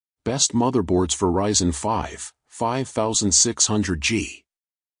Best motherboards for Ryzen 5, 5600G.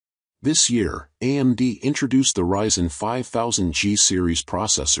 This year, AMD introduced the Ryzen 5000G series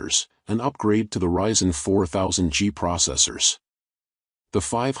processors, an upgrade to the Ryzen 4000G processors. The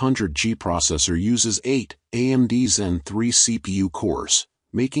 500G processor uses 8 AMD Zen 3 CPU cores,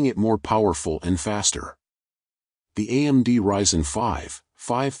 making it more powerful and faster. The AMD Ryzen 5,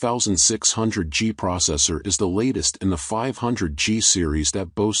 5600G processor is the latest in the 500G series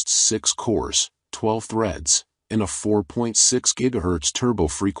that boasts 6 cores, 12 threads, and a 4.6 GHz turbo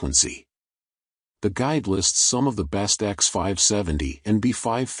frequency. The guide lists some of the best X570 and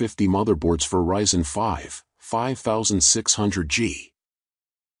B550 motherboards for Ryzen 5, 5600G.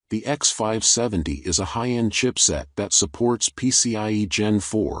 The X570 is a high-end chipset that supports PCIe Gen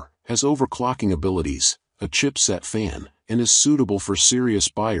 4, has overclocking abilities, a chipset fan, and is suitable for serious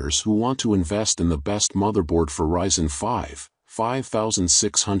buyers who want to invest in the best motherboard for Ryzen 5,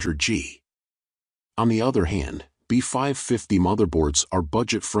 5600G. On the other hand, B550 motherboards are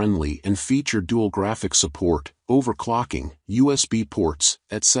budget-friendly and feature dual graphic support, overclocking, USB ports,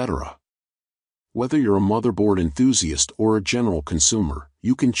 etc. Whether you're a motherboard enthusiast or a general consumer,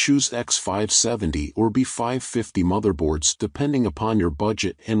 you can choose X570 or B550 motherboards depending upon your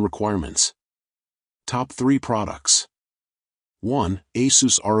budget and requirements. Top 3 products. 1.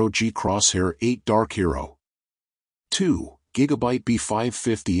 Asus ROG Crosshair 8 Dark Hero. 2. Gigabyte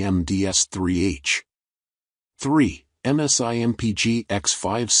B550 MDS3H. 3. MSI MPG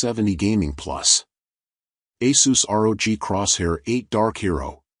X570 Gaming Plus. Asus ROG Crosshair 8 Dark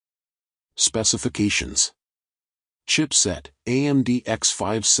Hero. Specifications. Chipset, AMD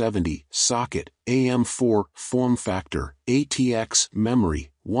X570, socket, AM4, form factor, ATX,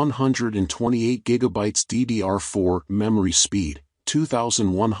 memory, 128GB DDR4, memory speed,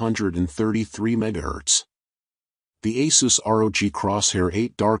 2133 MHz. The Asus ROG Crosshair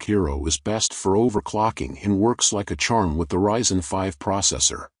 8 Dark Hero is best for overclocking and works like a charm with the Ryzen 5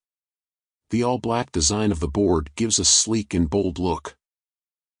 processor. The all-black design of the board gives a sleek and bold look.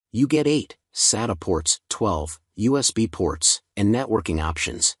 You get 8 SATA ports, 12 USB ports, and networking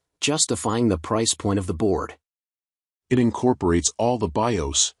options, justifying the price point of the board. It incorporates all the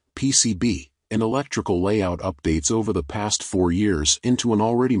BIOS, PCB, and electrical layout updates over the past 4 years into an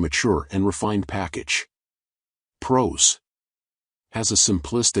already mature and refined package. Pros. Has a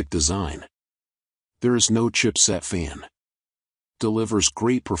simplistic design. There is no chipset fan. Delivers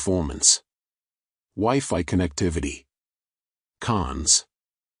great performance. Wi-Fi connectivity. Cons.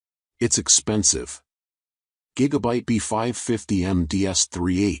 It's expensive. Gigabyte B550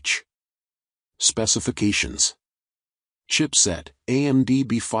 MDS3H. Specifications. Chipset, AMD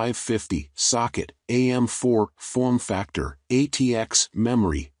B550, socket, AM4, form factor, ATX,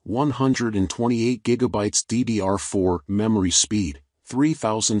 memory, 128GB DDR4, memory speed,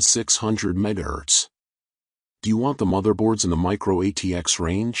 3600 MHz. Do you want the motherboards in the micro ATX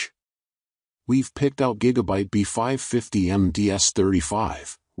range? We've picked out Gigabyte B550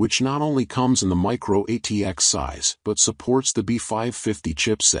 MDS35, which not only comes in the micro ATX size but supports the B550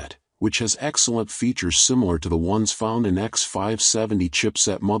 chipset, which has excellent features similar to the ones found in X570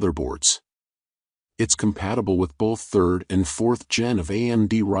 chipset motherboards. It's compatible with both 3rd and 4th gen of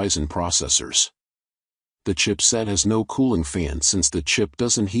AMD Ryzen processors. The chipset has no cooling fan since the chip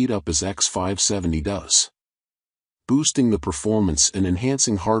doesn't heat up as X570 does. Boosting the performance and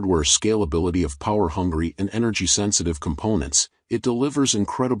enhancing hardware scalability of power-hungry and energy-sensitive components, it delivers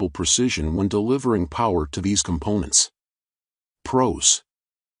incredible precision when delivering power to these components. Pros.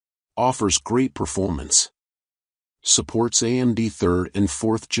 Offers great performance. Supports AMD 3rd and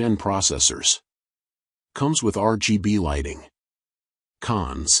 4th gen processors. Comes with RGB lighting.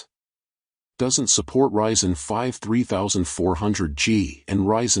 Cons. Doesn't support Ryzen 5 3400G and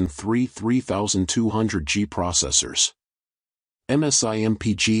Ryzen 3 3200G processors. MSI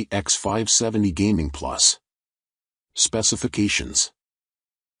MPG X570 Gaming Plus. Specifications.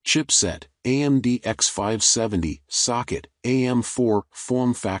 Chipset, AMD X570, socket, AM4,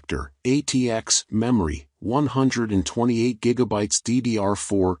 form factor, ATX, memory, 128GB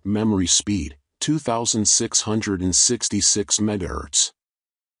DDR4, memory speed, 2666 MHz.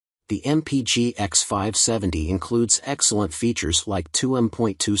 The MPG X570 includes excellent features like 2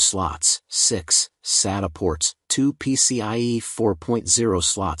 M.2 slots, 6 SATA ports, 2 PCIe 4.0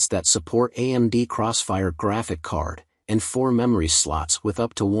 slots that support AMD Crossfire graphic card, and 4 memory slots with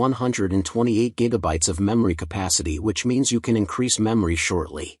up to 128GB of memory capacity, which means you can increase memory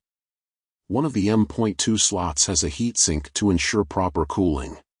shortly. One of the M.2 slots has a heatsink to ensure proper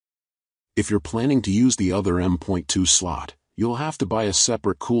cooling. If you're planning to use the other M.2 slot, you'll have to buy a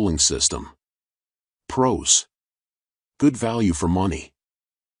separate cooling system. Pros. Good value for money.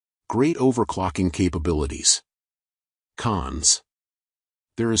 Great overclocking capabilities. Cons.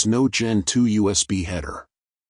 There is no Gen 2 USB header.